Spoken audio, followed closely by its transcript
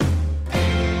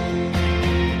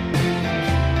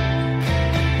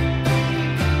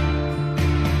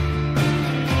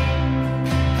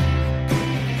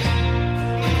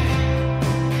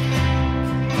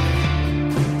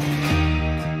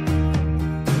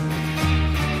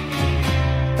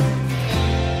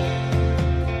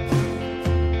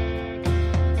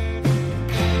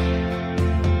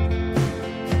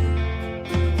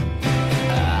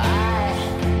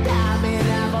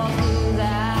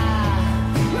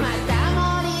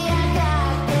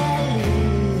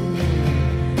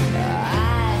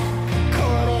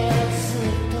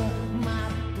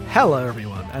Hello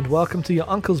everyone, and welcome to your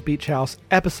Uncle's Beach House,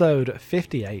 episode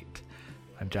 58.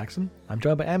 I'm Jackson. I'm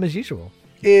joined by Em as usual.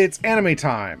 It's anime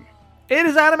time. It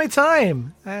is anime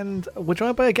time, and we're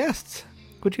joined by a guest.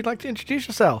 Would you like to introduce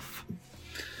yourself?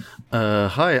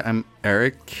 Hi, I'm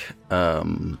Eric.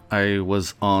 I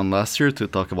was on last year to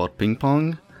talk about ping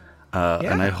pong,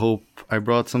 and I hope I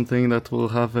brought something that will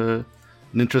have an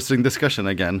interesting discussion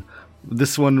again.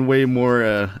 This one way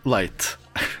more light.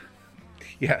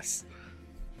 Yes.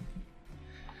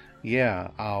 Yeah,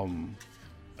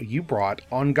 you brought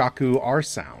On-Gaku Our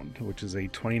Sound, which is a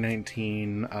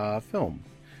 2019 film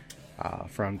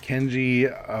from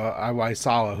Kenji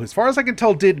Iwaisawa, who, as far as I can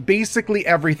tell, did basically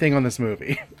everything on this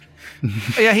movie.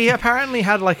 Yeah, he apparently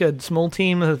had like a small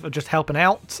team of just helping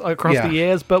out across the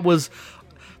years, but was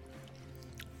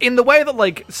in the way that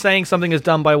like saying something is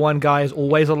done by one guy is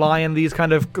always a lie in these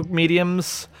kind of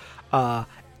mediums.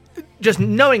 Just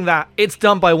knowing that it's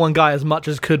done by one guy as much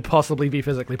as could possibly be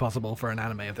physically possible for an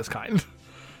anime of this kind.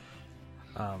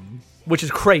 Which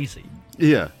is crazy.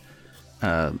 Yeah.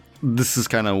 This is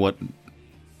kind of what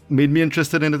made me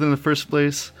interested in it in the first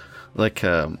place. Like,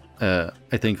 I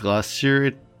think last year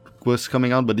it was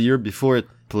coming out, but the year before it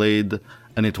played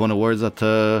and it won awards at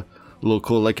a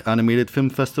local like animated film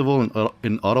festival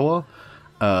in Ottawa.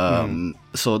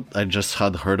 So I just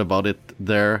had heard about it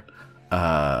there.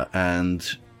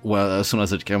 And well, as soon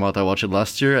as it came out, I watched it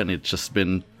last year, and it's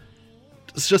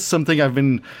just something I've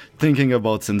been thinking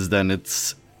about since then.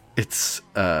 It's and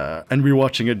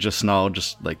rewatching it just now,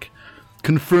 just like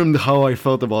confirmed how I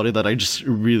felt about it. That I just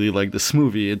really like this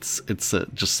movie. It's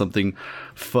just something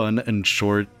fun and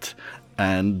short,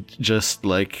 and just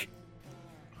like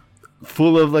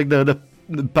full of like the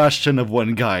passion of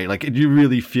one guy. Like you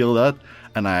really feel that,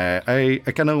 and I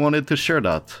kind of wanted to share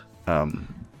that.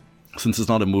 Since it's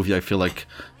not a movie I feel like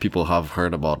people have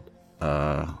heard about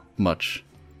much.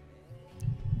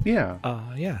 Yeah.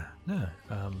 I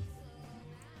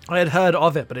had heard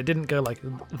of it, but it didn't go like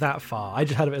that far. I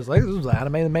just heard of it as like, this was an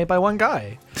anime made by one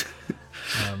guy.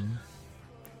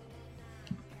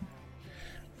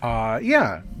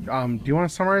 Yeah. Do you want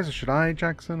to summarize, or should I,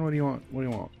 Jackson? What do you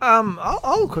want?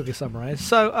 I'll quickly summarize.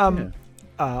 So,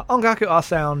 On-Gaku Our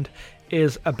Sound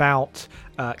is about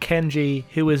Kenji,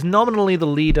 who is nominally the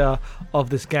leader of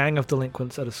this gang of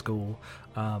delinquents at a school.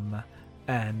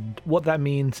 And what that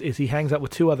means is he hangs out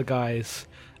with two other guys,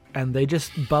 and they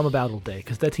just bum about all day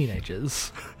because they're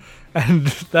teenagers. And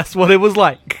that's what it was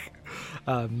like.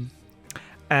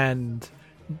 And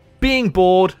being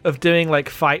bored of doing like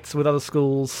fights with other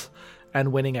schools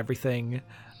and winning everything,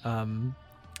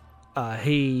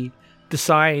 he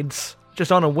decides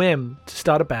just on a whim to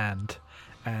start a band.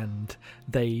 And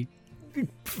they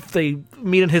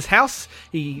meet in his house.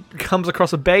 He comes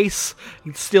across a bass.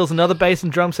 He steals another bass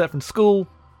and drum set from school.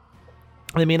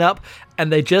 They meet up,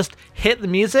 and they just hit the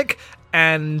music,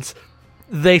 and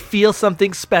they feel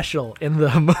something special in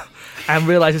them, and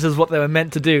realize this is what they were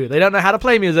meant to do. They don't know how to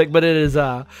play music, but it is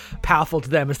powerful to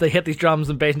them as they hit these drums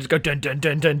and bass and just go dun dun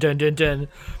dun dun dun dun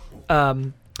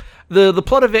dun. The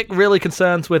plot of it really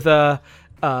concerns with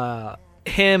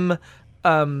him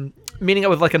meeting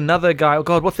up with like another guy. Oh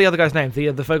god, what's the other guy's name?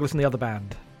 The vocalist in the other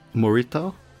band.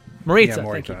 Morita, Yeah,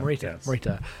 thank you, Morita. Yes.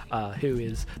 Morita, who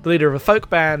is the leader of a folk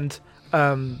band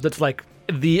that's like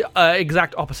the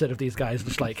exact opposite of these guys.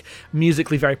 Just like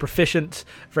musically very proficient,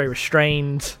 very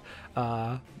restrained,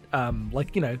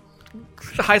 like, you know,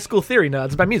 high school theory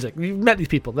nerds about music. You've met these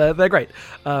people; they're great.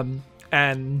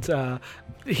 And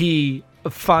he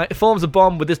forms a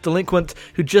bond with this delinquent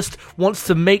who just wants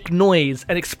to make noise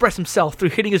and express himself through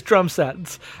hitting his drum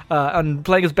sets and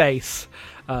playing his bass.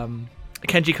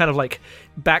 Kenji kind of like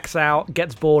backs out,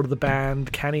 gets bored of the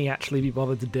band. Can he actually be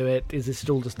bothered to do it? Is this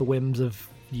still just the whims of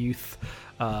youth?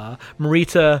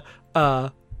 Morita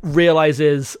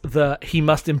realizes that he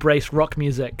must embrace rock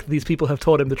music. These people have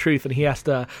taught him the truth, and he has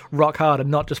to rock hard and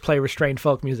not just play restrained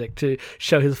folk music to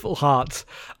show his full heart.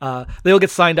 They all get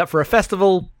signed up for a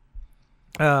festival.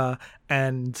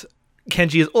 And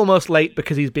Kenji is almost late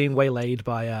because he's being waylaid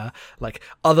by like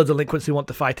other delinquents who want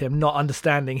to fight him, not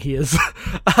understanding he has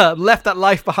left that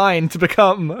life behind to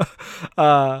become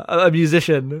a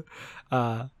musician.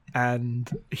 And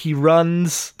he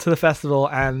runs to the festival,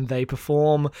 and they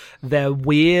perform their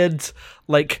weird,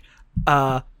 like,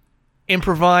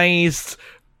 improvised,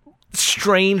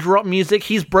 strange rock music.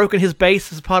 He's broken his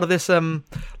bass as part of this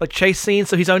like chase scene,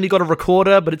 so he's only got a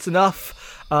recorder, but it's enough.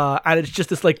 And it's just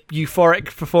this like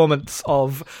euphoric performance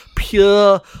of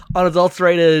pure,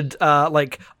 unadulterated,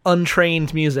 like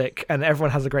untrained music, and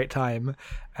everyone has a great time.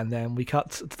 And then we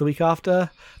cut to the week after.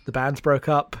 The band's broke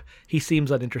up. He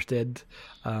seems uninterested.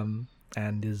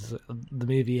 and the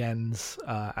movie ends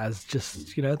as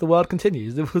just the world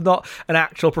continues. It was not an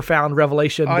actual profound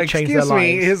revelation that changed their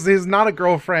lives. His not a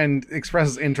girlfriend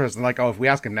expresses interest in if we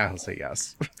ask him now, he'll say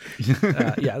yes.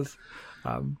 Yes,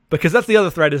 because that's the other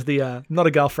thread is the not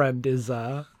a girlfriend is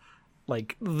the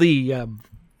kind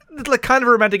of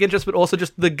a romantic interest, but also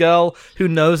just the girl who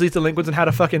knows these delinquents and how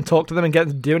to fucking talk to them and get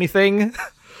them to do anything.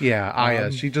 Yeah,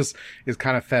 Aya. She just is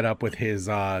kind of fed up with his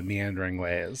meandering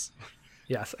ways.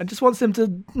 Yes, and just wants him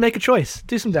to make a choice,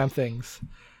 do some damn things,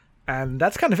 and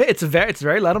that's kind of it. It's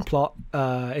very light on plot.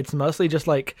 It's mostly just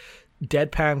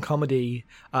deadpan comedy.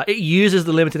 It uses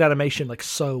the limited animation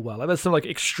so well. There's some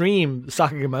extreme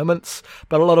sucking moments,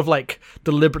 but a lot of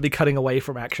deliberately cutting away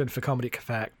from action for comedic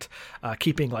effect,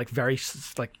 keeping very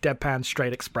deadpan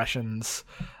straight expressions.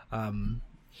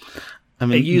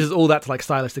 It uses all that to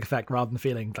stylistic effect rather than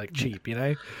feeling cheap.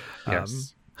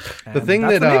 Yes. The thing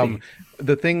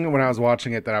the thing when I was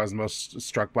watching it that I was most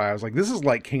struck by, I was like, this is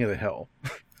like King of the Hill.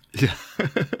 Yeah.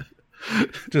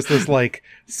 Just this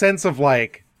sense of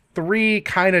three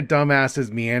kind of dumbasses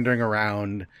meandering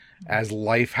around as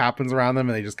life happens around them,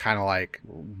 and they just kind of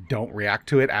don't react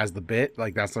to it as the bit.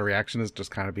 That's their reaction, is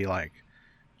just kind of be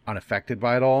unaffected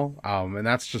by it all. And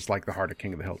that's just the heart of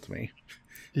King of the Hill to me.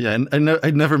 Yeah, and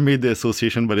I never made the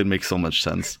association, but it makes so much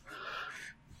sense.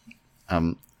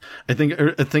 I think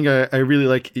I really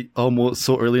like almost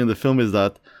so early in the film is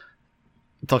that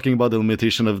talking about the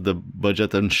limitation of the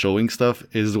budget and showing stuff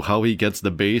is how he gets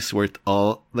the base where it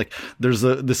all there's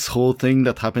this whole thing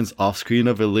that happens off screen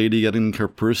of a lady getting her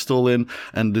purse stolen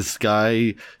and this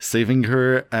guy saving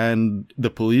her, and the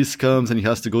police comes and he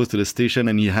has to go to the station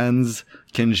and he hands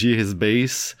Kenji his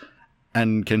base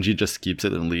and Kenji just keeps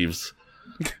it and leaves.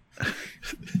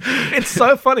 It's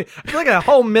so funny. It's a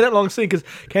whole minute-long scene because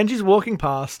Kenji's walking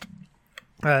past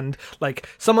and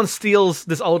someone steals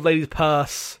this old lady's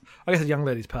purse. I guess a young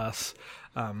lady's purse.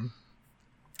 Someone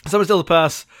steals the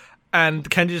purse and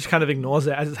Kenji just kind of ignores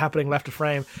it as it's happening left of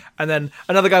frame. And then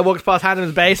another guy walks past, hands him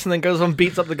his base, and then goes on and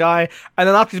beats up the guy. And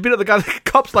then after he's beat up the guy, the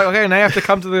cop's okay, now you have to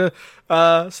come to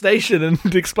the station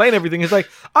and explain everything. He's I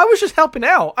was just helping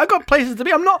out. I got places to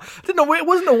be.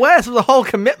 Wasn't aware this was a whole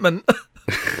commitment.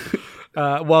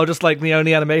 While just the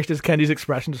only animation is Kenji's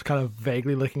expression just kind of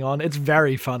vaguely looking on. It's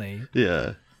very funny.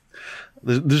 Yeah.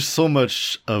 There's so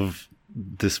much of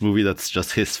this movie that's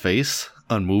just his face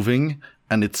unmoving,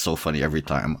 and it's so funny every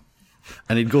time.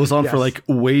 And it goes on for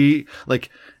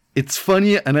it's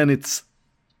funny, and then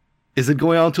is it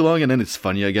going on too long, and then it's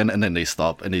funny again, and then they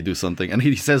stop and they do something, and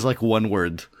he says one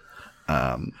word.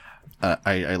 I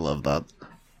love that.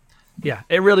 Yeah,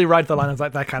 it really rides the line of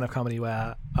that kind of comedy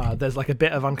where there's a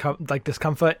bit of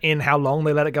discomfort in how long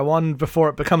they let it go on before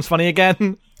it becomes funny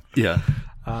again. Yeah.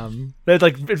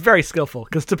 It's very skillful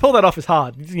because to pull that off is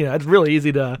hard. It's really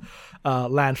easy to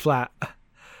land flat.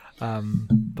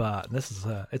 But this is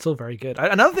it's all very good.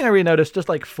 Another thing I really noticed, just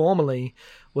formally,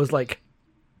 was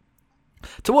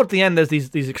towards the end there's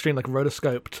these extreme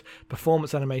rotoscoped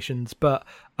performance animations, but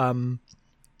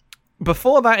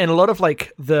before that, in a lot of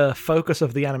the focus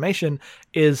of the animation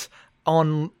is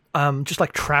on just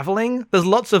traveling. There's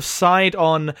lots of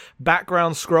side-on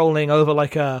background scrolling over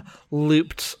a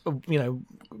looped,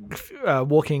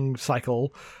 walking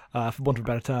cycle, for want of a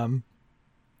better term,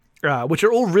 which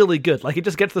are all really good. It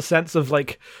just gets the sense of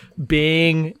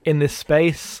being in this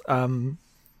space, and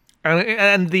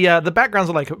the backgrounds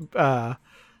are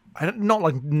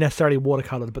not necessarily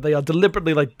watercolored, but they are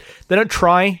deliberately they don't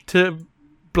try to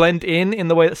blend in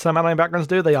the way that some anime backgrounds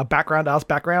do. They are background-ass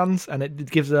backgrounds, and it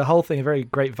gives the whole thing a very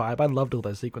great vibe. I loved all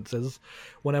those sequences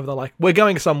whenever they're we're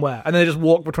going somewhere, and then they just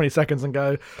walk for 20 seconds and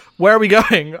go, where are we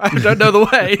going? I don't know the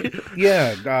way.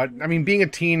 Yeah, being a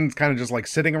teen is kind of just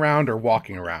sitting around or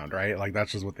walking around, right?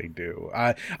 That's just what they do.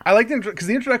 I like because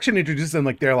the introduction introduces them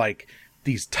they're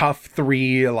these tough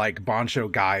three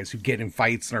boncho guys who get in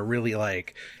fights and are really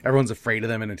everyone's afraid of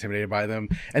them and intimidated by them,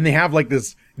 and they have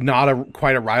this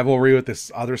quite a rivalry with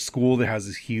this other school that has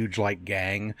this huge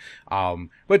gang, but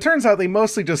it turns out they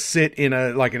mostly just sit in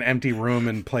a an empty room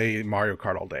and play Mario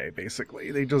Kart all day.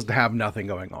 Basically, they just have nothing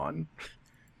going on,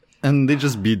 and they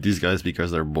just beat these guys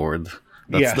because they're bored.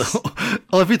 That's yes.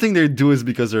 Everything they do is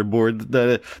because they're bored.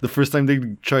 The first time they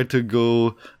try to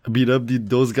go beat up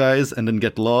those guys and then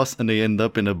get lost, and they end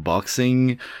up in a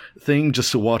boxing thing,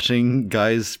 just watching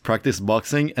guys practice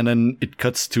boxing, and then it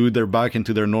cuts to they're back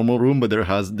into their normal room, but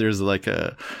there's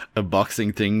a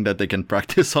boxing thing that they can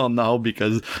practice on now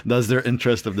because that's their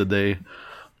interest of the day.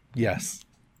 Yes.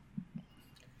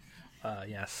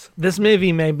 Yes. This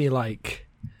movie made me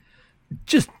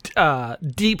just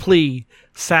deeply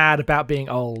sad about being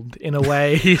old in a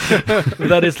way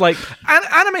that is like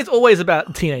anime is always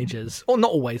about teenagers, or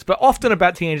not always, but often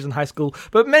about teenagers in high school.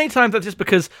 But many times that's just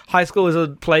because high school is a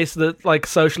place that like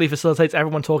socially facilitates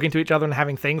everyone talking to each other and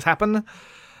having things happen.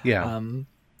 Yeah.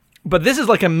 But this is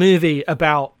like a movie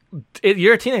about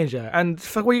you're a teenager and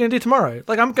fuck, what are you gonna do tomorrow?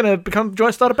 Like, I'm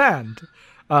gonna start a band.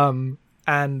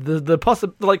 And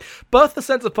the like both the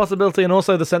sense of possibility and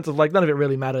also the sense of like none of it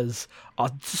really matters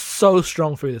are so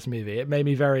strong through this movie. It made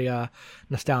me very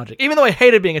nostalgic. Even though I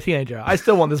hated being a teenager, I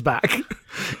still want this back.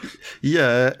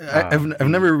 Yeah, I've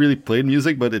never really played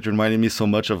music, but it reminded me so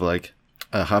much of like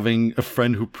having a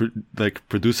friend who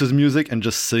produces music and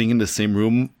just sitting in the same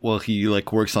room while he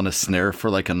like works on a snare for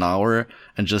like an hour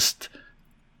and just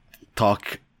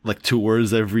talk like 2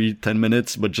 words every 10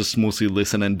 minutes, but just mostly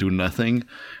listen and do nothing.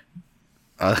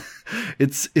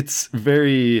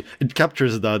 It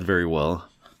captures that very well.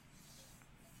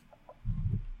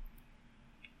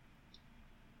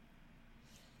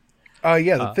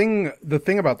 The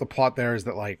thing about the plot there is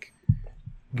that like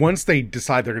once they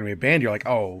decide they're going to be a band, you're like,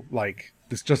 oh, like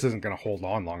this just isn't going to hold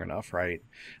on long enough, right?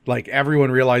 Like everyone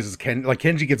realizes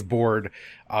Kenji gets bored,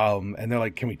 and they're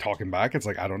like, can we talk him back? It's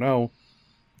like, I don't know.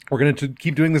 We're going to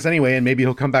keep doing this anyway, and maybe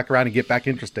he'll come back around and get back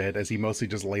interested, as he mostly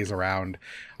just lays around.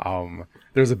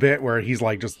 There's a bit where he's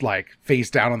like just like face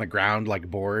down on the ground, like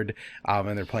bored,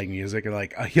 and they're playing music, and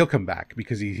like he'll come back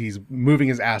because he's moving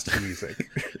his ass to the music,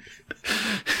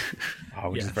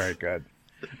 which is very good.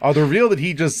 The reveal that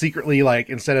he just secretly, like,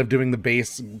 instead of doing the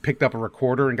bass, picked up a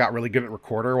recorder and got really good at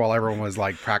recorder while everyone was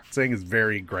like practicing is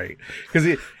very great.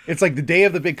 Because it's like the day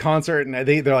of the big concert, and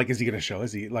they're like, is he going to show?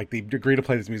 Is he like, they agree to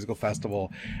play this musical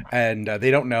festival, and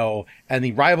they don't know. And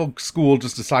the rival school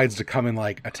just decides to come and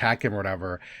like attack him or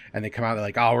whatever. And they come out, they're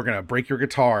like, oh, we're going to break your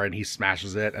guitar. And he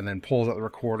smashes it and then pulls out the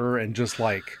recorder and just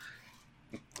like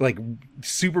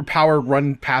super power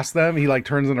run past them. He like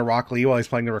turns into Rock Lee while he's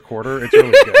playing the recorder. It's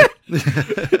really good.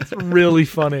 It's really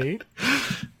funny.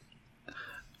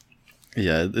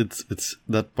 Yeah, it's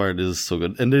that part is so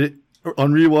good. And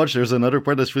on rewatch, there's another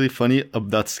part that's really funny.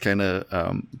 That's kind of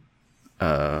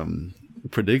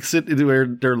predicts it, where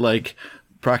they're like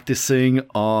practicing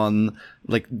on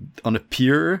a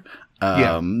pier.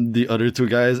 The other two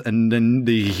guys, and then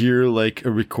they hear like a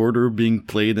recorder being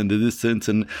played in the distance,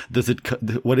 and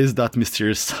what is that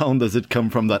mysterious sound? Does it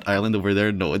come from that island over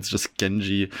there? No, it's just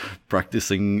Kenji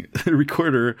practicing the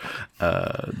recorder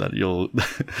that you'll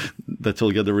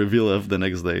get the reveal of the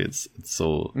next day. It's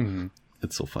so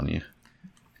funny.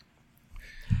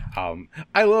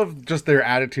 I love just their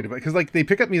attitude about it, because like they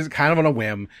pick up music kind of on a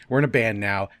whim. We're in a band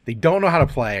now. They don't know how to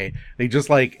play. They just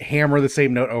like hammer the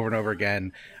same note over and over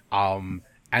again. And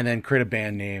then create a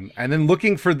band name, and then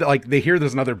looking for they hear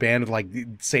there's another band with like the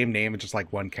same name and just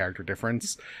like one character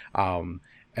difference,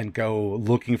 and go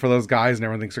looking for those guys, and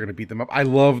everyone thinks they're going to beat them up. I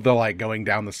love the like going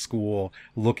down the school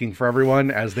looking for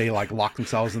everyone as they like lock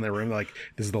themselves in their room. Like,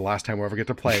 this is the last time we'll ever get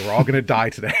to play. We're all going to die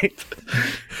today.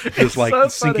 Just like so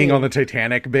sinking funny. On the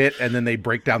Titanic bit, and then they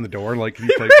break down the door. Like, can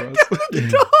you play for us?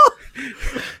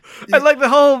 And like the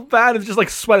whole band is just like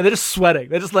sweating. They're just sweating.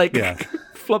 They're just like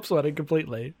flip sweating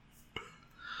completely.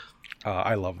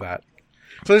 I love that.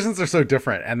 So since they're so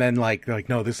different, and then like they're like,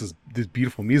 no, this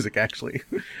beautiful music actually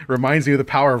reminds me of the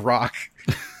power of rock.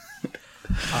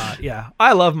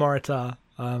 I love Morita.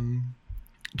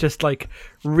 Just like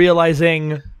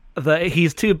realizing that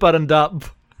he's too buttoned up,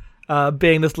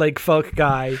 being this like folk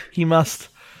guy, he must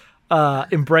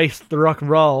embrace the rock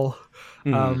and roll.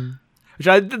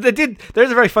 There's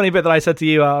a very funny bit that I said to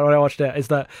you when I watched it, is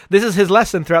that this is his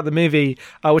lesson throughout the movie,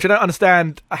 which I don't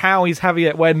understand how he's having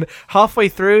it when halfway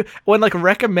through, when like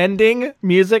recommending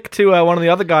music to one of the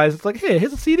other guys, it's like,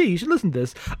 here's a CD, you should listen to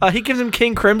this. He gives him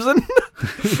King Crimson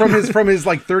from his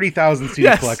like 30,000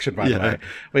 CD collection, by the way.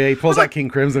 But yeah, he pulls out King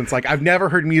Crimson. It's like, I've never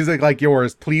heard music like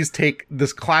yours. Please take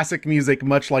this classic music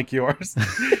much like yours.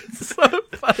 It's so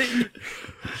funny.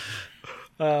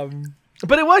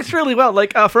 But it works really well,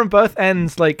 like from both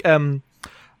ends. Like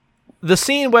the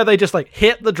scene where they just like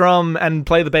hit the drum and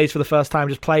play the bass for the first time,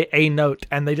 just play a note,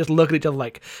 and they just look at each other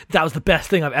like, that was the best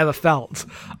thing I've ever felt.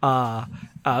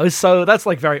 So that's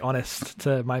like very honest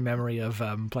to my memory of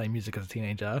playing music as a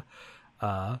teenager.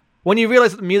 When you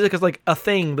realize that music is like a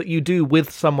thing that you do with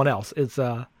someone else, it's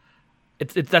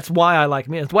that's why I like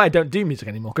music. It's why I don't do music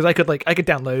anymore, because I could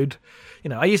download.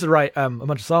 I used to write a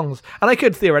bunch of songs, and I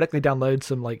could theoretically download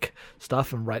some like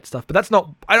stuff and write stuff, but that's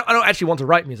not. I don't actually want to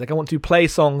write music. I want to play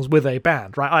songs with a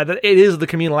band, right? It is the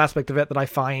communal aspect of it that I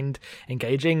find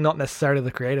engaging, not necessarily the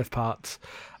creative parts.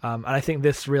 And I think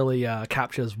this really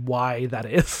captures why that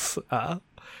is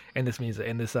in this music,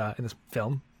 in this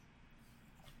film.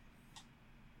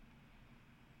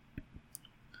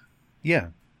 Yeah.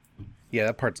 Yeah,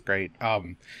 that part's great.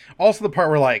 Also the part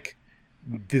where like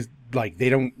this, like they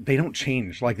don't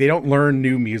change, like they don't learn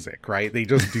new music, right? They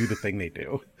just do the thing they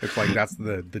do. It's like that's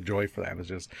the joy for them. It's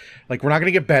just like we're not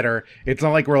gonna get better. It's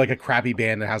not like we're like a crappy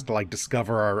band that has to like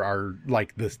discover our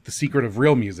like the secret of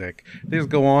real music. They just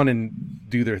go on and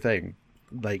do their thing.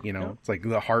 Like, you know, it's like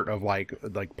the heart of like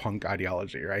punk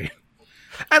ideology, right?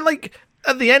 And like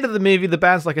at the end of the movie, the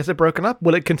band's, like I said, broken up.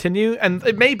 Will it continue? And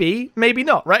it maybe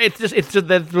not, right? It's just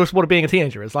that's what being a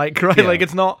teenager is like, right? Yeah. Like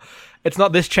it's not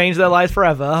this changed their lives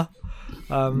forever.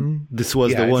 This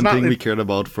was the one thing we cared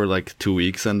about for like 2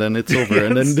 weeks, and then it's over,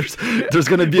 and then there's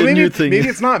gonna be a new thing. Maybe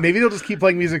it's not. Maybe they'll just keep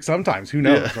playing music sometimes. Who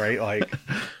knows, right? Like,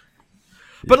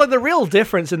 but like the real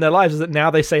difference in their lives is that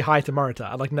now they say hi to Morita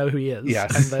and like know who he is.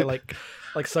 Yes, and they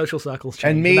like social circles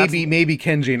change. And maybe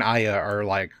Kenji and Aya are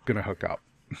like gonna hook up.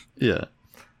 Yeah,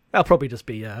 they'll probably just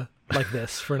be like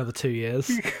this for another 2 years.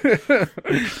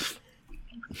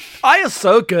 Aya's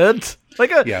so good.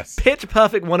 Like a pitch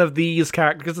perfect one of these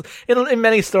characters. Because in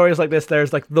many stories like this,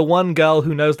 there's like the one girl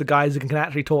who knows the guys who can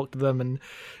actually talk to them and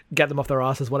get them off their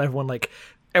asses. While everyone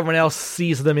else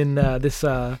sees them in this,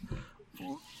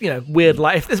 weird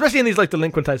life. Especially in these like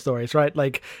delinquent type stories, right?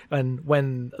 Like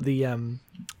when the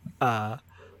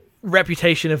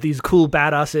reputation of these cool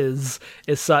badasses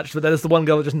is such that there's the one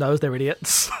girl that just knows they're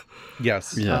idiots.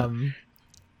 Yes. Yeah. And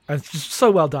it's just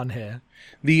so well done here.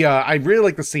 I really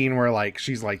like the scene where like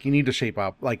she's like, you need to shape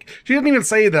up. Like she doesn't even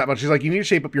say that, but she's like, you need to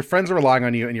shape up. Your friends are relying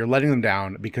on you, and you're letting them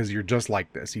down because you're just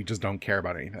like this. You just don't care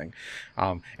about anything.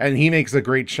 And he makes a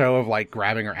great show of like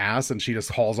grabbing her ass, and she just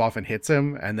hauls off and hits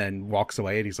him, and then walks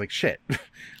away. And he's like, shit,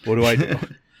 what do I do?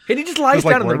 And he just lies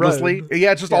down in the road.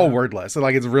 Yeah, it's just all wordless. And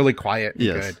like it's really quiet and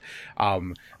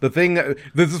good.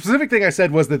 The specific thing I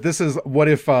said was that this is what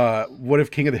if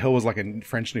King of the Hill was like a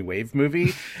French New Wave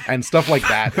movie, and stuff like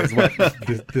that is what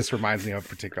this reminds me of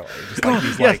particularly. Just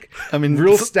like these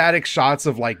real static shots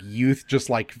of like youth just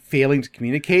like failing to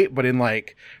communicate, but in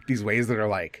like these ways that are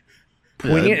like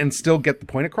poignant and still get the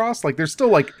point across. Like there's still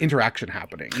like interaction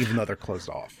happening even though they're closed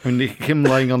off. I mean, him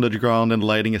lying on the ground and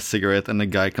lighting a cigarette, and a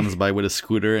guy comes by with a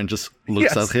scooter and just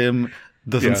looks at him,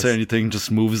 doesn't say anything,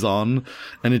 just moves on,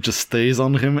 and it just stays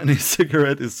on him, and his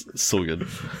cigarette is so good.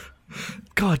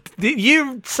 God,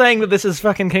 you saying that this is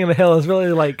fucking King of the Hill is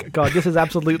really like, God, this is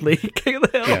absolutely King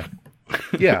of the Hill.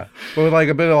 Yeah, but with like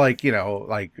a bit of like,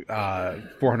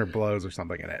 400 blows or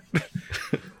something in it.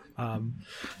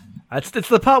 It's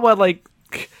the part where like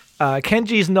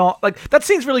Kenji's not like, that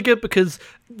scene's really good because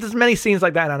there's many scenes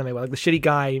like that in anime where like the shitty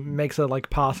guy makes a like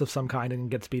pass of some kind and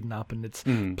gets beaten up, and it's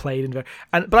played in but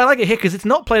I like it here because it's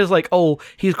not played as like, oh,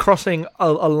 he's crossing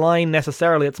a line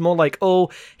necessarily. It's more like, oh,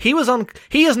 he is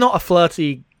not a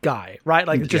flirty guy, right?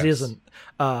 Like it just isn't.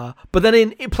 But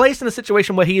then placed in a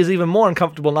situation where he is even more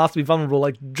uncomfortable and asked to be vulnerable,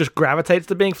 like just gravitates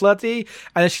to being flirty,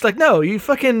 and then she's like, no, you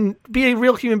fucking be a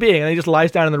real human being, and he just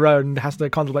lies down in the road and has to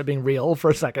contemplate being real for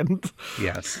a second.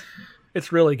 Yes.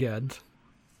 It's really good.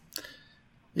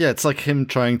 Yeah, it's like him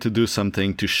trying to do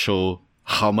something to show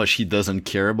how much he doesn't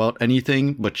care about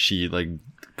anything, but she like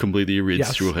completely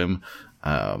reads through him.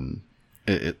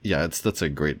 That's a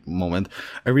great moment.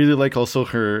 I really like also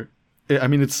her. I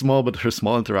mean, it's small, but her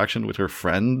small interaction with her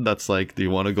friend that's like, do you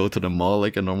want to go to the mall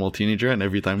like a normal teenager? And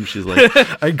every time she's like,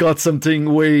 I got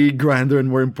something way grander and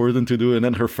more important to do. And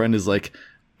then her friend is like,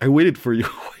 I waited for you.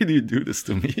 Why do you do this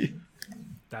to me?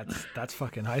 That's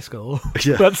fucking high school.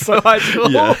 Yeah. That's so high school.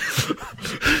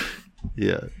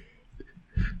 Yeah.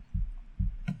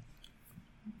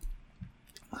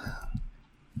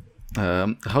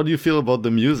 How do you feel about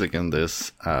the music in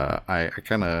this? I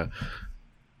kind of...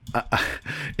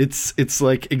 it's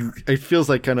like it feels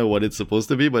like kind of what it's supposed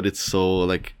to be, but it's so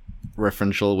like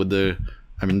referential with the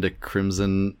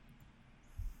Crimson.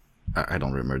 I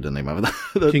don't remember the name of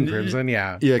it. King Crimson,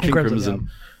 yeah, King Crimson.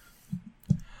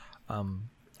 Yeah.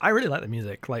 I really like the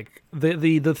music. Like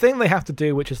the thing they have to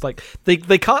do, which is like they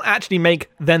can't actually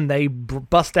make Then They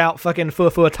bust out fucking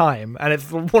for Time, and it's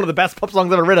one of the best pop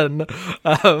songs ever written.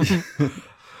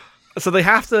 So they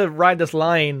have to ride this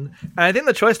line, and I think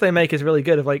the choice they make is really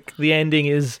good. If like the ending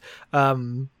is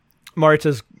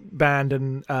Morita's band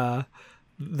and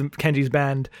Kenji's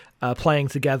band playing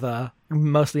together,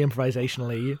 mostly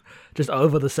improvisationally, just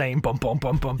over the same bum bum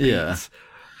bum bum beats,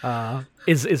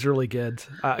 is really good.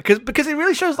 Because it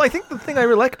really shows. I think the thing I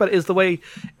really like about it is the way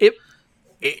it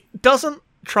doesn't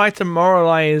try to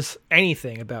moralize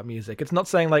anything about music. It's not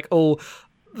saying like, oh,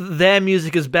 their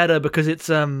music is better because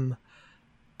it's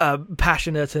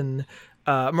passionate, and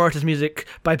Morita's music,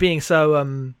 by being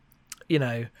so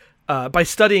by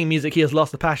studying music, he has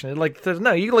lost the passion. Like, there's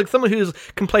no, you like someone who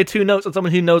can play two notes and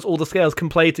someone who knows all the scales can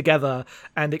play together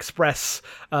and express,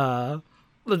 whatever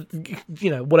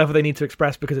they need to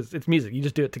express because it's music. You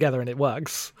just do it together and it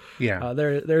works. Yeah.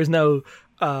 There is no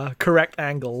correct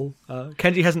angle.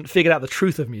 Kenji hasn't figured out the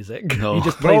truth of music. No. He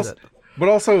just plays it. But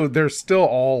also, there's still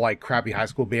all like crappy high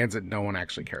school bands that no one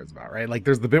actually cares about, right? Like,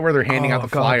 there's the bit where they're handing out the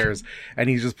flyers, and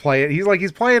he's just playing.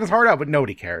 He's playing his heart out, but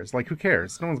nobody cares. Like, who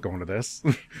cares? No one's going to this.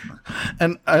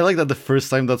 And I like that the first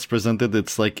time that's presented,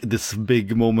 it's like this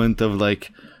big moment of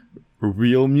like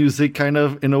real music, kind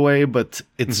of in a way, but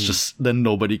it's just then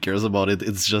nobody cares about it.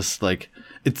 It's just like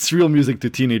it's real music to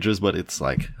teenagers, but it's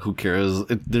like who cares?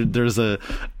 There's a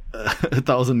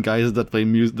thousand guys that play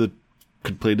music that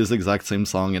could play this exact same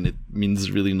song and it means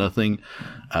really nothing.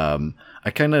 I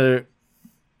kind of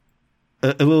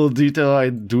a little detail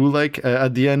I do like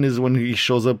at the end is when he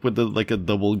shows up with a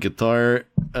double guitar,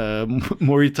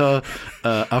 Morita,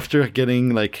 after getting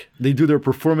like they do their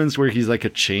performance where he's like a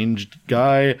changed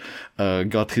guy,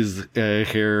 got his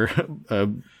hair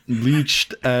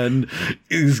bleached and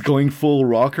is going full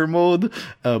rocker mode,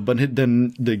 but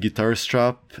then the guitar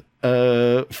strap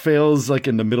fails like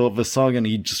in the middle of a song and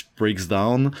he just breaks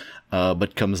down,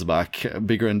 but comes back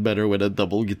bigger and better with a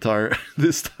double guitar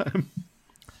this time.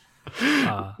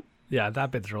 Yeah,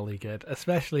 that bit's really good,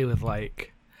 especially with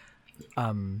like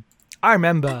I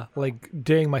remember like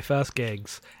doing my first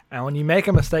gigs, and when you make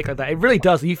a mistake like that, it really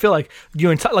does. You feel like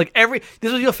you're this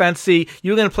was your fantasy.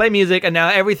 You were going to play music, and now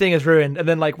everything is ruined. And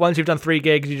then like once you've done 3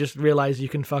 gigs, you just realize you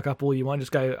can fuck up all you want.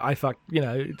 Just go, I fucked.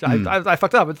 I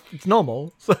fucked up. It's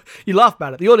normal. So you laugh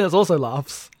about it. The audience also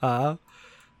laughs.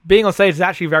 Being on stage is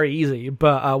actually very easy,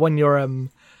 but when you're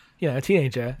a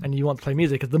teenager and you want to play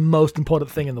music, it's the most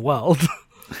important thing in the world.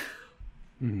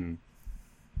 Mm-hmm.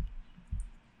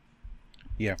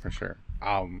 Yeah, for sure.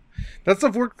 That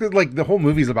stuff worked. Like the whole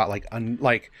movie's about like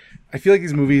I feel like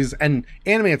these movies and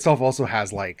anime itself also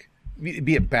has like,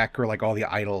 be it Beck or like all the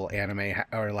idol anime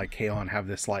or like K-On! Have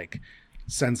this like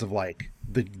sense of like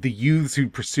the youths who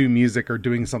pursue music are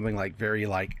doing something like very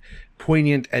like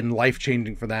poignant and life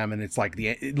changing for them, and it's like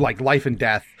like life and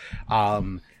death,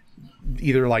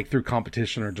 either like through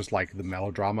competition or just like the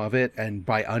melodrama of it. And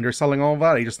by underselling all of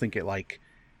that, I just think it like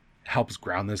helps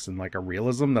ground this in like a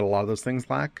realism that a lot of those things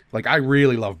lack. Like I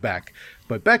really love Beck,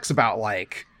 but Beck's about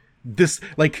like this,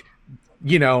 like,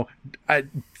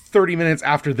 30 minutes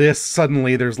after this,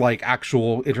 suddenly there's like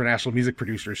actual international music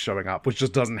producers showing up, which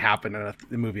just doesn't happen in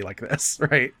a movie like this,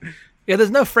 right? Yeah,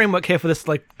 there's no framework here for this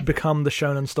to like become the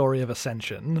shonen story of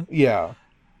ascension. Yeah.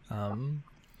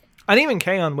 And even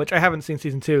K-On!, which I haven't seen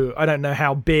season 2, I don't know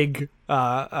how big,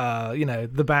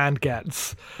 the band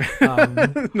gets.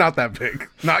 Not that big.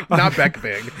 Not Beck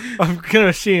big. I'm gonna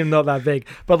assume not that big,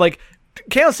 but like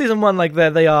K-On! Season 1, like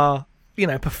they are,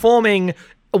 performing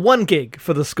one gig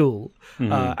for the school,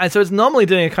 and so it's normally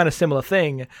doing a kind of similar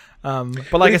thing.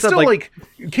 But like I said, still, like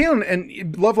K-On!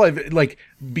 And Love Live, like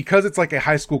because it's like a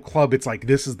high school club, it's like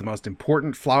this is the most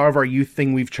important flower of our youth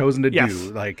thing we've chosen to do.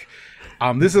 Like.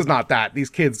 This is not that.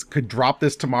 These kids could drop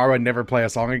this tomorrow and never play a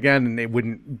song again, and it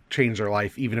wouldn't change their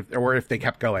life, even if they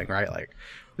kept going, right? Like,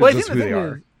 this is who they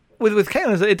are. With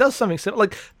K-On! Is it does something similar.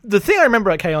 Like the thing I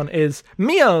remember at K-On! is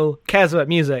Mio cares about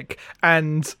music,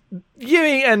 and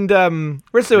Yui and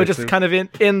Ritsu are just kind of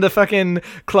in the fucking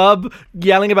club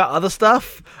yelling about other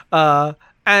stuff,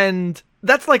 and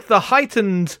that's like the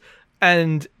heightened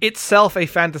and itself a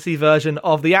fantasy version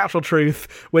of the actual truth,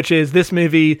 which is this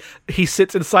movie, he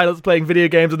sits in silence playing video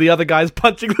games and the other guy's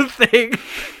punching the thing.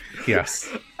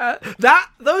 Yes.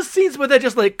 Those scenes where they're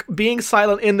just like being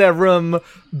silent in their room,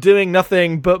 doing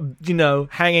nothing but,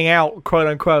 hanging out, quote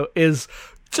unquote, is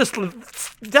just,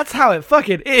 that's how it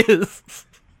fucking is.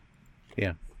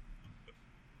 Yeah.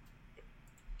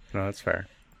 No, that's fair.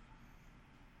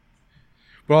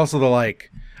 But also the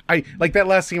I like that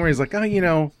last scene where he's like,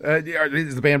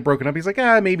 is the band broken up? He's like,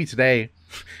 maybe today,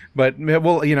 but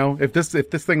well, if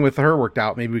this thing with her worked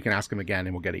out, maybe we can ask him again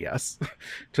and we'll get a yes.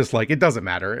 Just like, it doesn't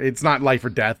matter. It's not life or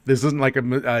death. This isn't like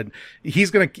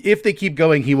he's gonna, if they keep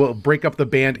going, he will break up the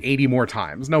band 80 more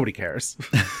times. Nobody cares.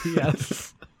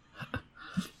 Yes.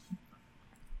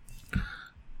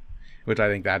 Which I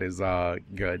think that is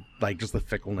good. Like just the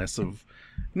fickleness of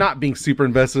not being super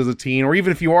invested as a teen, or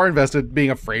even if you are invested, being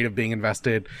afraid of being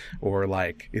invested, or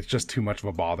like it's just too much of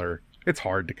a bother. It's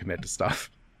hard to commit to stuff.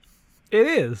 It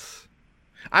is.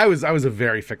 I was a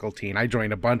very fickle teen. I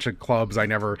joined a bunch of clubs I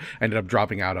never ended up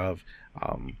dropping out of.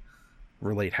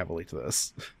 Relate heavily to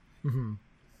this. Mm-hmm.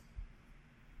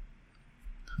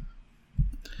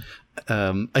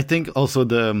 I think also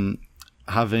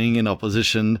having in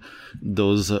opposition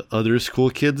those other school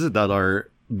kids that are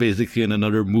basically in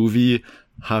another movie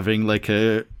having like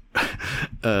a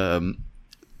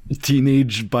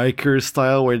teenage biker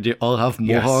style where they all have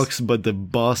mohawks, but the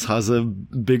boss has a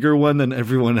bigger one than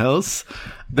everyone else.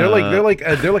 They're like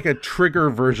a trigger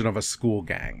version of a school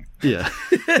gang. Yeah.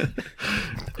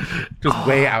 Just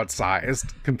way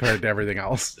outsized compared to everything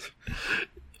else.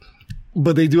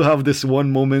 But they do have this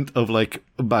one moment of like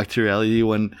back to reality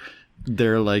when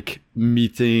they're like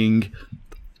meeting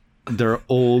their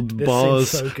old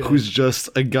boss, who's just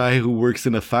a guy who works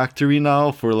in a factory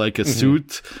now for like a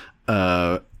suit.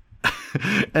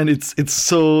 And it's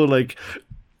so like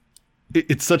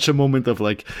it's such a moment of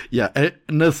like,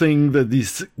 nothing that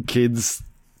these kids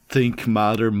think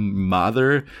matter,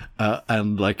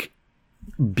 and like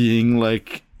being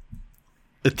like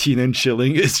a teen and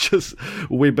chilling is just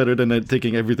way better than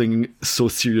taking everything so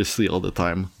seriously all the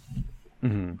time.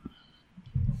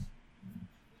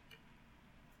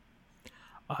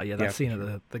 Oh yeah, that scene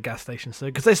at the gas station. So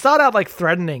because they start out like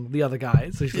threatening the other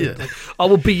guys. So like, "I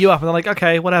will beat you up," and they're like,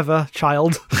 "Okay, whatever,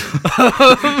 child."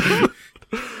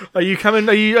 Are you coming?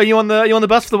 Are you on the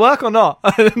bus for the work or not?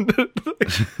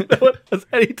 No one has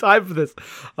any time for this.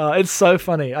 It's so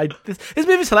funny. This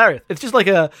movie's hilarious. It's just like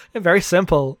a very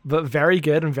simple but very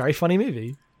good and very funny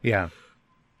movie. Yeah.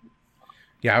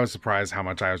 Yeah, I was surprised how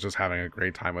much I was just having a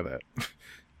great time with it.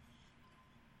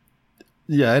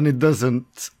 Yeah, and it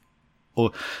doesn't.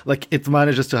 Like it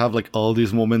manages to have like all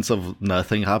these moments of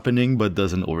nothing happening, but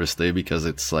doesn't overstay because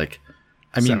it's like,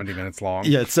 70 minutes long.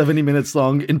 Yeah, it's 70 minutes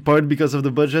long, in part because of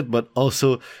the budget, but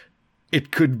also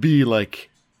it could be like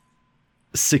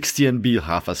 60 and be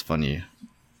half as funny.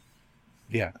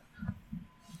 Yeah.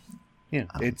 Yeah,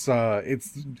 it's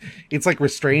like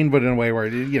restrained, but in a way where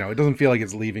it doesn't feel like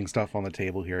it's leaving stuff on the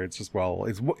table here. It's just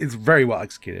it's very well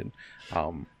executed.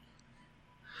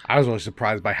 I was really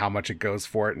surprised by how much it goes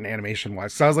for it in animation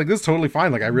wise. So I was like, this is totally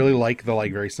fine. Like, I really like the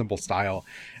like very simple style.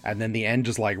 And then the end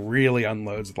just like really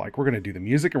unloads. Like, we're going to do the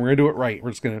music and we're going to do it right. We're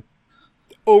just going to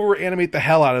over animate the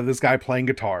hell out of this guy playing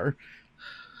guitar.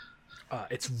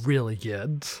 It's really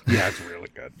good. Yeah, it's really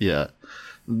good. Yeah.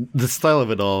 The style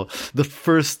of it all. The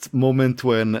first moment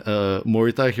when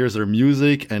Morita hears her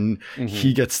music and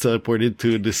he gets teleported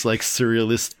to this like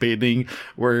surrealist painting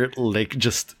where like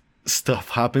just stuff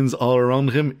happens all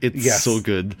around him. It's so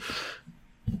good.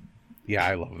 Yeah,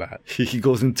 I love that. He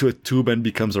goes into a tube and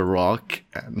becomes a rock,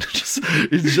 and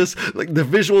it's just like the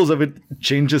visuals of it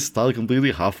changes style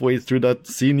completely halfway through that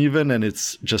scene even, and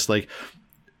it's just like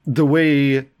the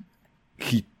way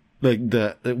he like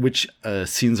which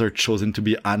scenes are chosen to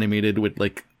be animated with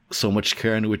like so much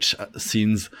care, and which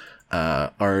scenes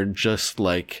are just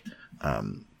like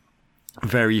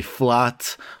very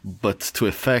flat, but to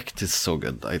effect is so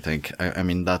good. I think. I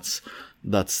mean, that's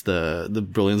the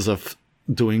brilliance of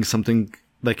doing something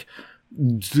like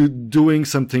doing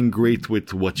something great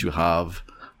with what you have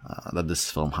that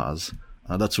this film has.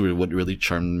 That's really what really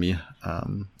charmed me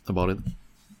about it.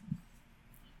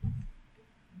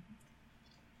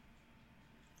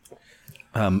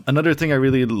 Another thing I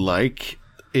really like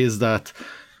is that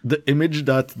the image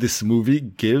that this movie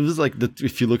gives, like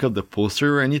if you look at the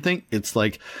poster or anything, it's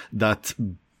like that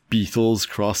Beatles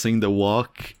crossing the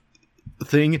walk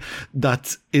thing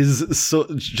that is so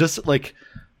just like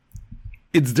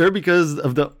it's there because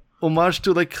of the homage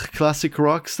to like classic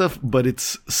rock stuff, but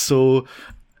it's so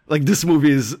like this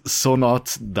movie is so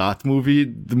not that movie,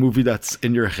 the movie that's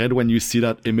in your head when you see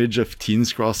that image of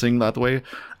teens crossing that way.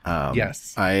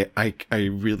 Yes, I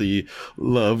really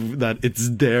love that it's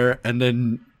there, and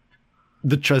then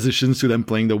the transitions to them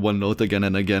playing the one note again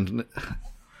and again.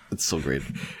 It's so great.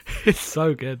 It's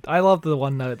so good. I love the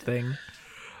one note thing.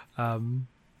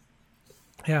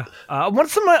 Yeah. One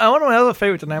of my other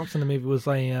favorite dynamics in the movie was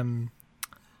I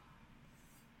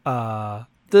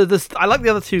like the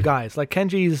other two guys. Like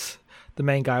Kenji's the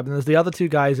main guy, but then there's the other two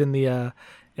guys in the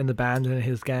band and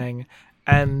his gang,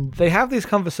 and they have these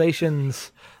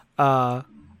conversations.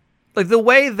 Like the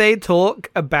way they talk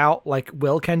about, like,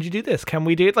 will Kenji do this? Can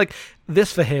we do it like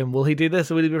this for him? Will he do this?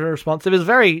 Will he be responsive?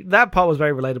 That part was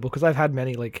very relatable because I've had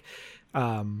many like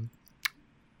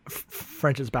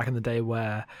friendships back in the day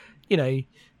where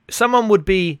someone would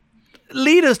be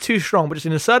leader's too strong, but just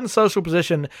in a certain social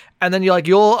position, and then you're like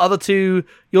your two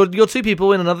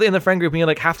people in the friend group, and you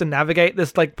like have to navigate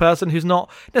this like person who's not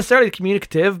necessarily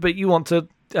communicative, but you want to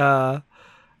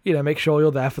make sure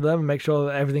you're there for them and make sure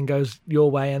that everything goes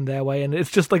your way and their way. And it's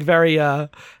just like very,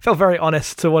 felt very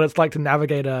honest to what it's like to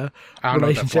navigate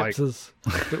relationships.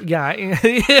 Yeah.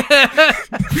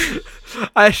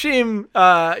 I assume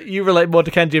you relate more to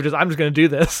Kenji of just, I'm just going to do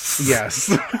this.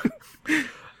 Yes.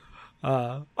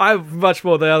 I'm much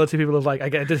more the other two people of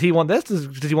like, does he want this?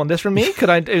 Does he want this from me?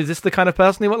 Is this the kind of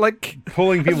person he want? Like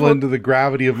pulling people into the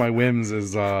gravity of my whims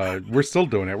is, we're still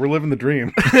doing it. We're living the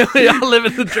dream. We are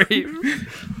living the dream.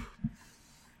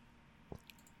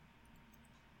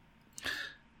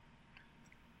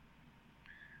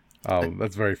 Oh,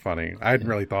 that's very funny. I hadn't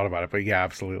really thought about it, but yeah,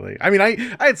 absolutely. I mean, I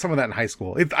had some of that in high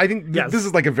school. I think this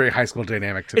is like a very high school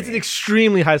dynamic to me. It's an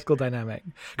extremely high school dynamic.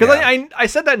 Because I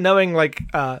said that knowing like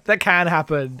that can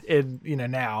happen in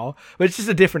now, but it's just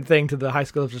a different thing to the high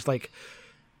school of just like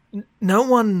no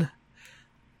one.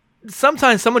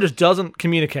 Sometimes someone just doesn't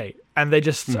communicate, and they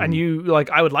just and you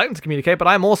like I would like them to communicate, but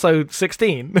I'm also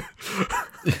 16.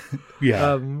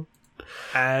 Yeah,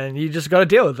 and you just got to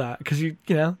deal with that because you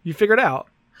figure it out.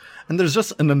 And there's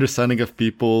just an understanding of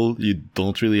people you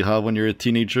don't really have when you're a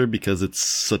teenager because it's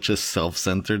such a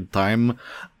self-centered time.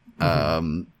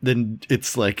 Then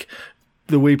it's like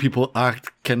the way people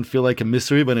act can feel like a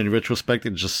mystery, but in retrospect,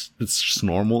 it's just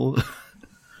normal.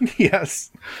 Yes.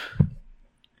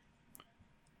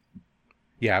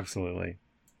 Yeah, absolutely.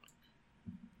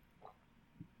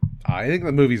 I think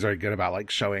the movies are good about like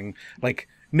showing like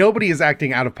nobody is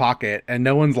acting out of pocket and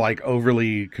no one's like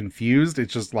overly confused.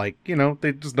 It's just like,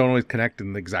 they just don't always connect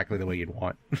in exactly the way you'd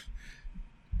want.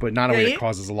 But not a way that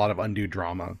causes a lot of undue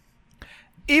drama.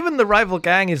 Even the rival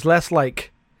gang is less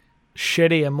like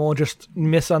shitty and more just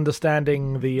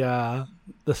misunderstanding the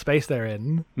space they're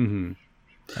in.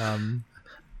 Mm-hmm.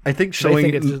 I think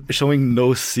showing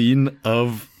no scene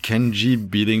of Kenji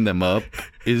beating them up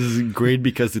is great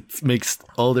because it makes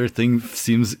all their things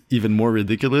seems even more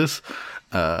ridiculous.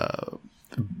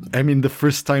 I mean, the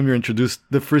first time you're introduced,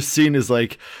 the first scene is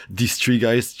like these three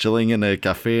guys chilling in a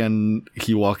cafe, and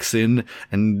he walks in,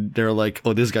 and they're like,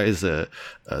 "Oh, this guy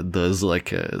does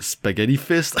like a spaghetti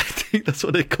fist." I think that's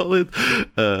what they call it.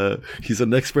 He's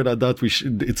an expert at that.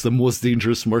 It's the most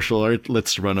dangerous martial art.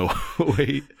 Let's run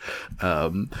away.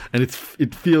 And it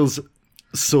feels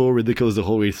so ridiculous the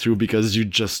whole way through because you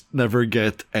just never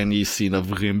get any scene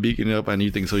of him beating up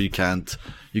anything, so you can't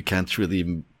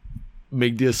really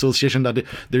make the association that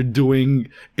they're doing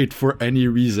it for any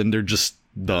reason. They're just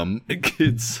dumb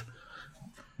kids.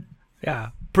 Yeah,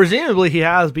 presumably he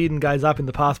has beaten guys up in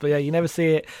the past, but yeah, you never see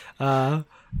it.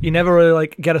 You never really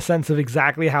like get a sense of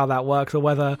exactly how that works, or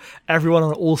whether everyone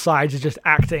on all sides is just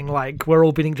acting like we're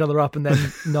all beating each other up and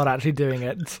then not actually doing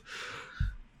it.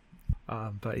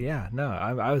 But yeah, no,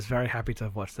 I was very happy to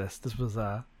have watched this. This was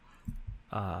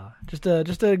just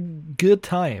a good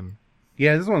time.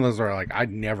 Yeah, this is one of those where like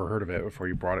I'd never heard of it before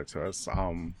you brought it to us,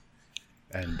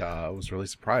 and I was really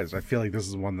surprised. I feel like this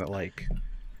is one that like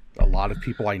a lot of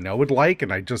people I know would like,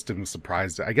 and I just am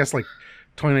surprised. I guess like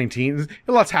 2019,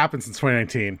 a lot's happened since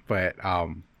 2019, but I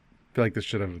feel like this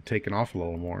should have taken off a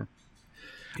little more.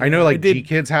 Yeah, I know like G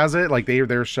Kids has it, like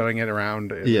they're showing it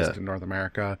around at least in North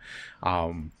America.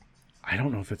 I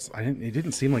don't know if it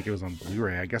didn't seem like it was on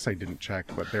Blu-ray. I guess I didn't check,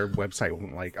 but their website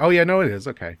wasn't like, oh yeah, no, it is.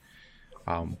 Okay.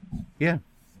 Yeah,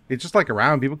 it's just like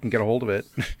around. People can get a hold of it.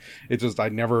 It's just I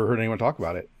never heard anyone talk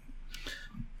about it.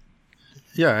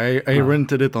 Yeah, I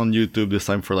rented it on YouTube this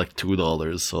time for like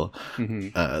 $2, so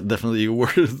definitely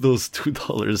worth those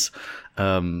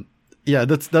 $2. Yeah,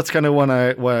 that's kind of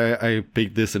why I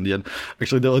picked this in the end.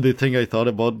 Actually, the other thing I thought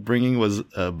about bringing was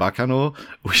Bakano,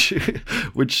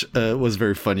 which was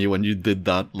very funny when you did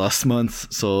that last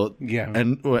month. So yeah,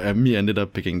 and me ended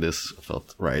up picking this.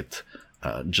 Felt right.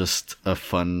 Just a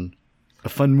fun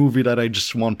movie that I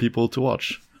just want people to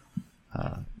watch.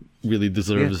 Really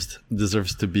deserves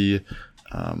to be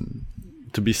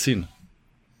seen.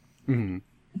 Mm-hmm.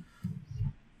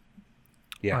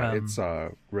 Yeah, it's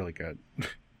really good.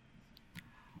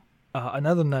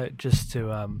 Another note, just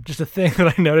a thing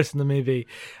that I noticed in the movie,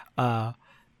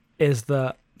 is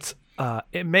that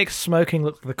it makes smoking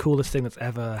look the coolest thing that's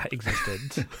ever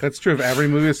existed. That's true of every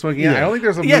movie of smoking. Yeah, I don't think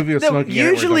there's a movie of smoking.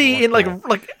 Usually in like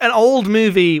an old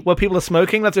movie where people are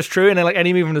smoking, that's just true. And in like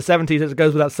any movie from the 70s, it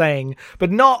goes without saying.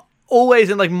 But not always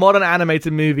in like modern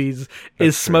animated movies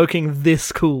is smoking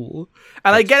this cool.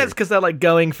 And I get it's because they're like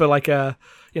going for like the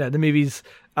movies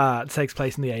takes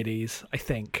place in the 80s, I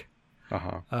think.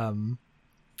 I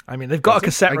mean, they've got a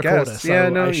cassette recorder, so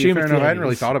I assume it's the 80s. I hadn't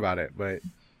really thought about it, but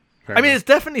I mean, it's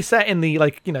definitely set in the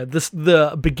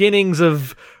the beginnings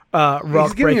of rock.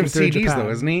 He's giving him CDs Japan.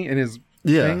 Though, isn't he? In his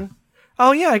thing?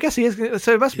 Oh yeah, I guess he is.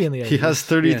 So it must be in the 80s. He has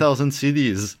 30,000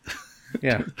 CDs.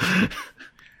 Yeah.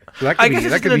 So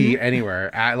that could be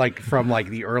anywhere, like from like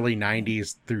the early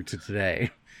 90s through to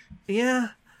today. Yeah.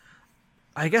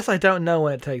 I guess I don't know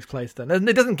when it takes place then.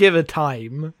 It doesn't give a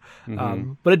time,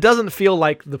 but it doesn't feel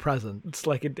like the present. It's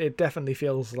like it definitely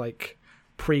feels like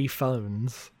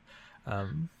pre-phones.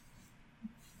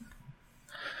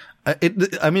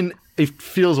 It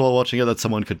feels while watching it that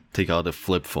someone could take out a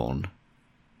flip phone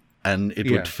and it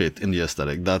Yeah. would fit in the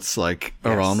aesthetic. That's like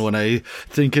around when I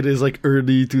think it is like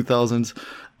early 2000s.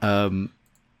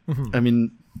 I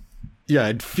mean, yeah,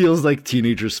 it feels like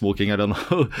teenagers smoking. I don't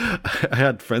know. I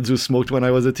had friends who smoked when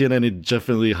I was a teen, and it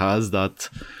definitely has that.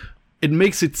 It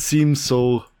makes it seem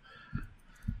so,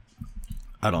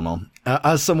 I don't know.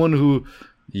 As someone who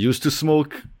used to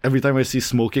smoke, every time I see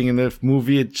smoking in a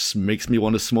movie, it just makes me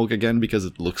want to smoke again because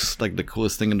it looks like the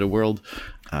coolest thing in the world.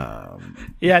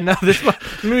 Yeah, no, this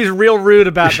movie's real rude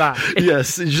about that.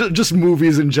 Yes, just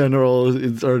movies in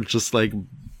general are just like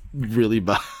really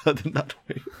bad in that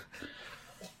way.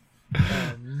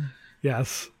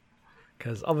 Yes,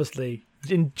 because obviously,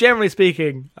 generally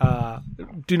speaking,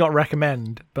 do not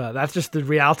recommend. But that's just the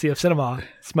reality of cinema.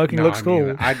 Smoking looks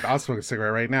cool. I'll smoke a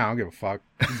cigarette right now. I don't give a fuck.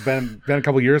 It's been a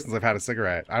couple years since I've had a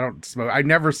cigarette. I don't smoke. I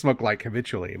never smoke like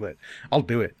habitually, but I'll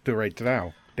do it. Do it right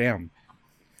now. Damn.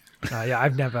 Yeah,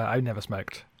 I've never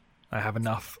smoked. I have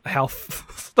enough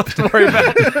health stuff to worry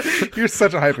about. You're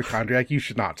such a hypochondriac. You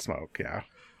should not smoke. Yeah.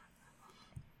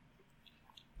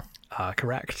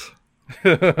 Correct.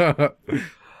 Do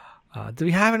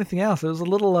we have anything else? It was a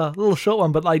little short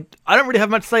one, but I don't really have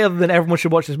much to say other than everyone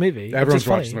should watch this movie. Everyone's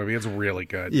watched this movie. It's really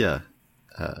good. Yeah,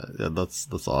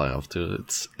 that's all I have to.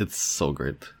 It's so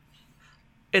great.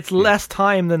 It's less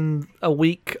time than a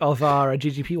week of our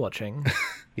GGP watching.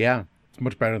 Yeah, it's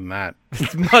much better than that.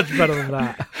 It's much better than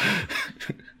that.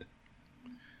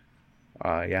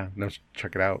 Yeah, no,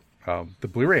 check it out. The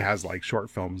Blu-ray has like short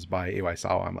films by A.Y.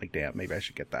 Sawa. I'm like, damn, maybe I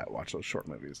should get that. Watch those short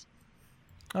movies.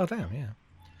 Oh damn, yeah.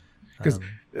 Because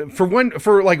for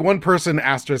one person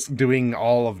asterisk doing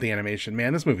all of the animation,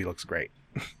 man, this movie looks great.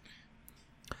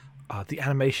 The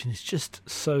animation is just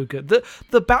so good.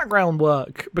 The background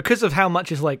work, because of how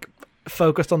much is like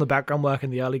focused on the background work in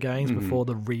the early goings before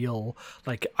the real,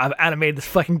 like, I've animated this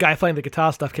fucking guy playing the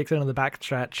guitar stuff kicks in on the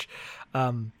backstretch,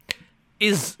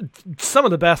 is some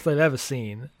of the best I've ever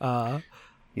seen.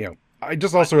 Yeah, I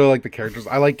just also really like the characters.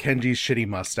 I like Kenji's shitty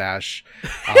mustache.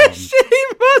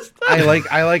 Shitty mustache.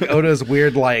 I like Oda's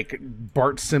weird like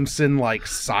Bart Simpson like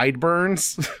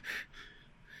sideburns.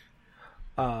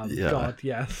 God,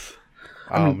 yes.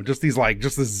 Just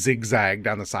the zigzag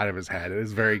down the side of his head. It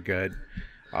is very good.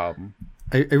 I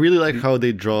really like how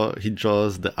he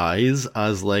draws the eyes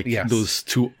as like those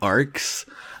two arcs.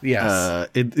 Yes.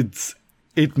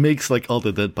 It makes like all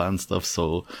the deadpan stuff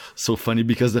so funny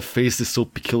because the face is so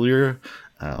peculiar,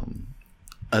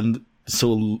 and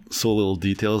so little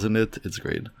details in it. It's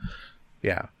great.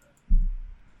 Yeah.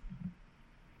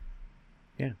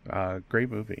 Yeah.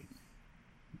 Great movie.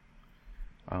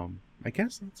 I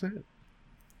guess that's it.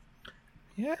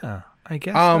 Yeah, I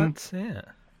guess that's it.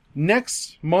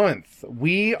 Next month,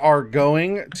 we are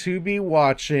going to be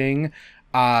watching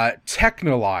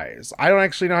Technolize. I don't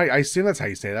actually know. I assume that's how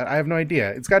you say that. I have no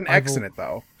idea. It's got an X in it,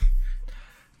 though.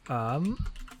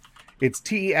 It's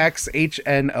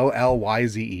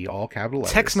TEXHNOLYZE, all capital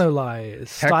letters.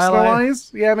 Technolize.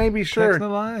 Technolize? Yeah, maybe, sure.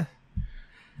 Technolize.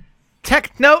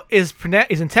 Techno is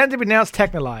intended to be pronounced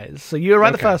Technolize, so you were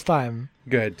right the first time.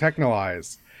 Good.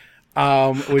 Technolize.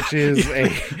 Which is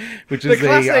the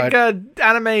classic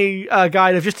anime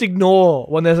guide of just ignore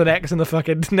when there's an X in the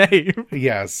fucking name.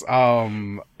 Yes.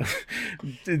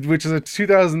 Which is a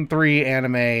 2003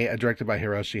 anime directed by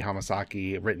Hiroshi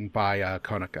Hamasaki, written by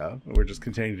Konica. We're just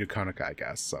continuing to do Konica, I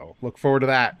guess. So look forward to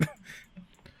that.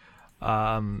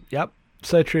 Yep.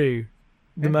 So true.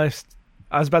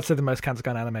 I was about to say the most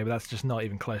Kanagawa anime, but that's just not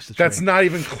even close to true. That's not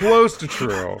even close to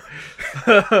true.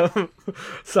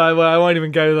 So I won't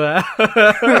even go there.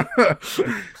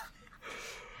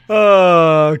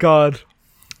 Oh, God.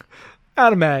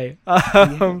 Anime.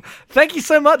 Thank you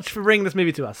so much for bringing this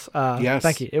movie to us. Yes.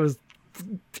 Thank you. It was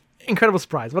incredible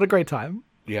surprise. What a great time.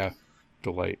 Yeah.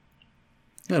 Delight.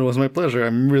 Yeah, it was my pleasure.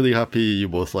 I'm really happy you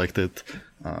both liked it.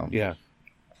 Yeah.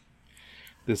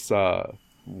 This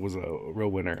was a real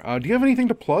winner. Do you have anything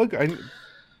to plug? Feel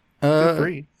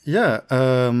free. Yeah.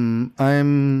 I'm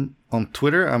on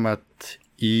Twitter. I'm at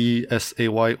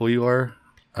ESAYOUR,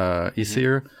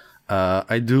 Easier.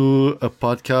 I do a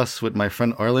podcast with my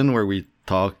friend Arlen where we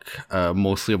talk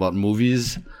mostly about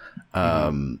movies.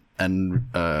 And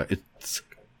it's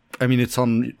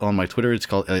on my Twitter. It's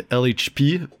called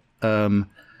LHP.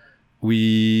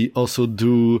 We also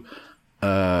do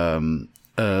Bond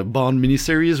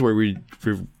miniseries where we've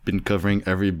been covering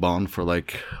every Bond for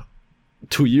like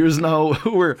 2 years now.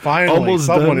 We're finally almost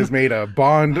someone done. has made a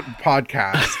Bond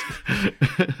podcast.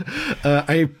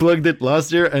 I plugged it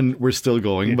last year and we're still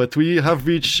going, but we have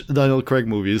reached Daniel Craig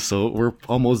movies, so we're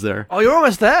almost there. Oh, you're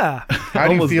almost there. How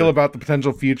do you Almost feel there. about the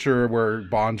potential future where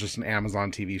Bond's just an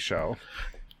Amazon TV show?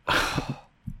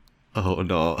 Oh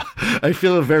no, I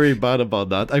feel very bad about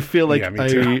that. I feel like Yeah, me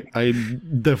too. I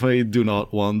definitely do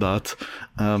not want that.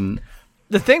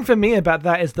 The thing for me about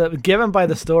that is that, given by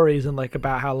the stories and like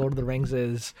about how Lord of the Rings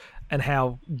is, and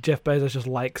how Jeff Bezos just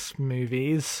likes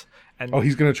movies, and Oh,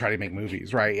 he's going to try to make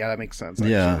movies, right? Yeah, that makes sense.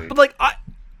 Yeah. Actually. but like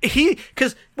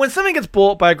because when something gets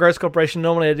bought by a gross corporation,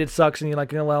 normally it sucks, and you're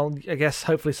like, well, I guess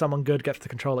hopefully someone good gets to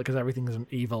control it because everything's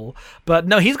evil. But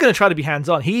no, he's going to try to be hands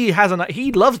on. He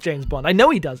loves James Bond. I know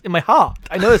he does in my heart.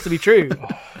 I know this to be true.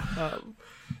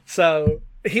 So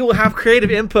he will have creative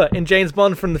input in James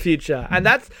Bond from the future, and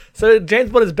so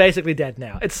James Bond is basically dead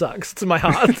now. It sucks to my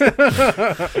heart.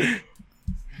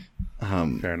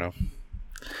 Fair enough.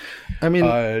 I mean,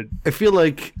 I feel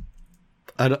like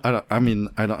I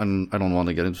don't want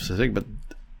to get into specific, but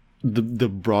the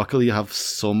broccoli have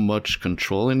so much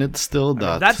control in it still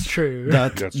that That's true.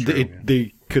 That's true,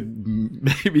 they could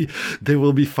maybe they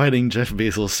will be fighting Jeff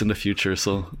Bezos in the future.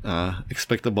 So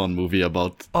expect a Bond movie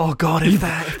about. Oh god,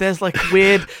 if there's like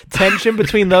weird tension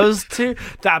between those two,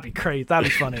 that'd be crazy.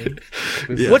 That'd be funny.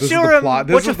 What's your favorite plot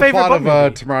Bond of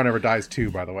movie? Tomorrow Never Dies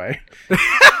 2, by the way.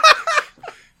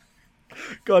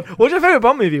 God, what's your favorite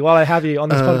Bond movie? While I have you on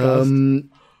this podcast,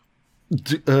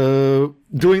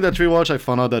 Doing that rewatch, I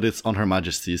found out that it's on Her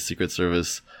Majesty's Secret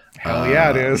Service. Hell yeah,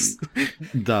 it is.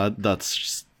 That's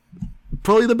just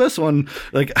probably the best one.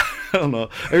 Like I don't know,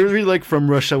 I really like From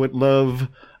Russia with Love.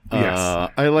 Yes.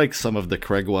 I like some of the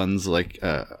Craig ones. Like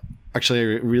actually, I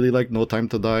really like No Time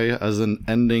to Die as an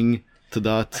ending to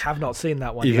that. I have not seen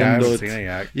that one. Even Yeah, I though haven't it's- seen it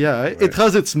yet. Yeah, it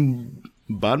has its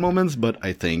bad moments, but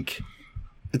I think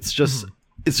it's just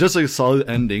a solid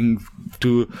ending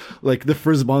to like the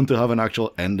first Bond to have an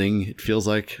actual ending. It feels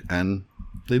like, and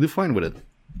they do fine with it.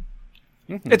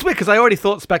 It's weird because I already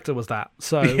thought Spectre was that.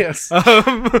 So Yes.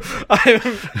 I'm-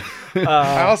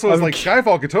 I also was like,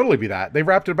 Skyfall could totally be that. They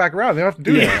wrapped it back around. They don't have to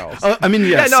do anything else. I mean,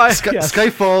 yes, no, yes.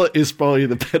 Skyfall is probably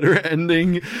the better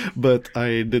ending, but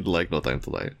I did like No Time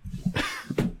to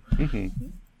Die.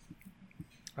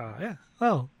 yeah.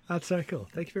 Well, that's very cool.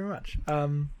 Thank you very much.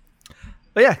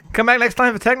 But yeah, come back next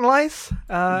time for Technolize.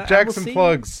 Jackson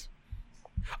plugs.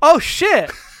 Oh shit!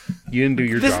 You didn't do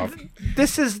your job.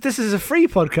 This is a free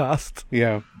podcast.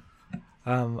 Yeah.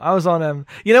 I was on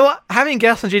you know what? Having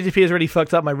guests on GTP has really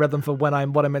fucked up my rhythm for what I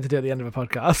meant to do at the end of a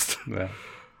podcast.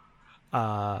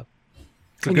 Yeah.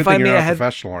 It's a you good find thing me you're not ahead-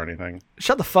 professional or anything.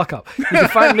 Shut the fuck up. You can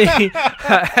find me at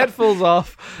Headfuls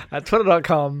Off at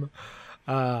twitter.com.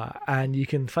 And you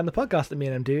can find the podcast that me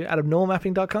and him do at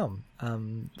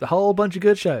abnormalmapping.com. The whole bunch of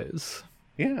good shows.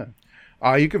 Yeah.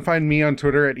 You can find me on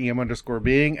Twitter at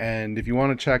em_being, and if you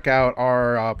want to check out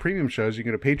our premium shows, you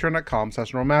can go to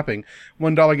patreon.com/normalmapping.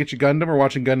 $1 gets you Gundam. We're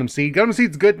watching Gundam Seed. Gundam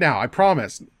Seed's good now, I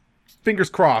promise.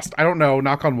 Fingers crossed. I don't know.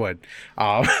 Knock on wood.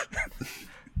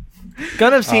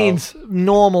 Gundam Scene's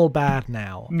normal bad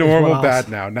now. is Normal what I'll bad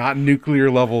say. now, not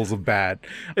nuclear levels of bad.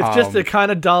 It's just a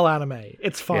kind of dull anime.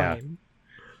 It's fine.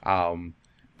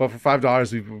 But for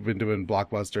 $5, we've been doing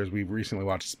blockbusters. We've recently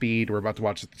watched Speed. We're about to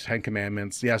watch the Ten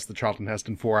Commandments. Yes, the Charlton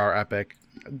Heston 4-hour epic.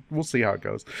 We'll see how it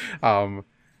goes. And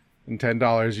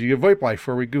 $10, you get VoIP Life,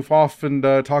 where we goof off and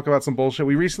talk about some bullshit.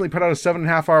 We recently put out a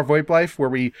 7.5-hour VoIP Life, where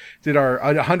we did our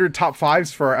 100 top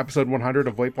fives for our episode 100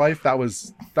 of VoIP Life. That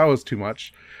was too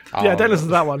much. Yeah, don't listen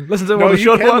to that one. Listen to one No, of the you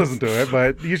short can ones. listen to it,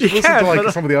 but you should You listen can, to like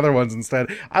but- some of the other ones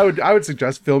instead. I would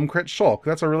suggest Film Crit Shulk.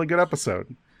 That's a really good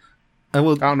episode. I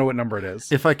will, I don't know what number it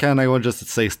is. if I can, I will just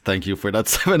say thank you for that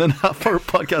 7.5-hour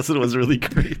podcast. It was really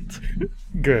great.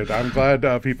 Good. I'm glad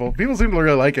people seem to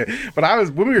really like it. But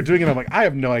when we were doing it, I'm like, I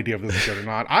have no idea if this is good or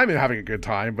not. I'm having a good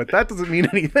time, but that doesn't mean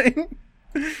anything.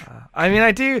 I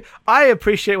mean, I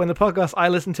appreciate when the podcasts I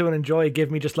listen to and enjoy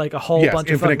give me just like a whole Yes, bunch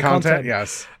of infinite fucking content.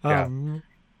 Yes. Yeah.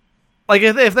 Like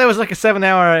if there was like a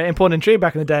 7-hour Important Intrigue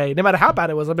back in the day, no matter how bad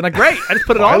it was, I'd be like, great, I just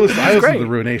put it I on. listened It's to great. the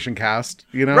Ruination cast.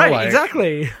 You know, Right, like,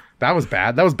 exactly. That was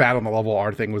bad. That was bad on the level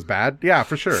our thing was bad. Yeah,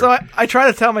 for sure. So I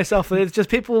try to tell myself that it's just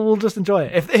people will just enjoy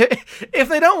it. If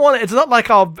they don't want it, it's not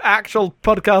like our actual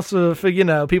podcasts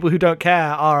for people who don't care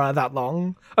are that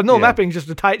long. Abnormal Mapping is just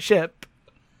a tight ship.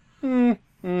 Well,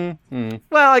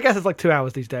 I guess it's like 2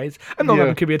 hours these days. Abnormal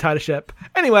Mapping could be a tighter ship.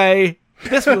 Anyway,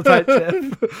 this was a tight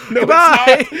ship.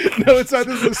 Goodbye. No, it's not.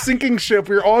 This is a sinking ship.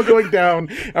 We're all going down,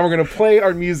 and we're going to play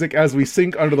our music as we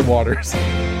sink under the waters.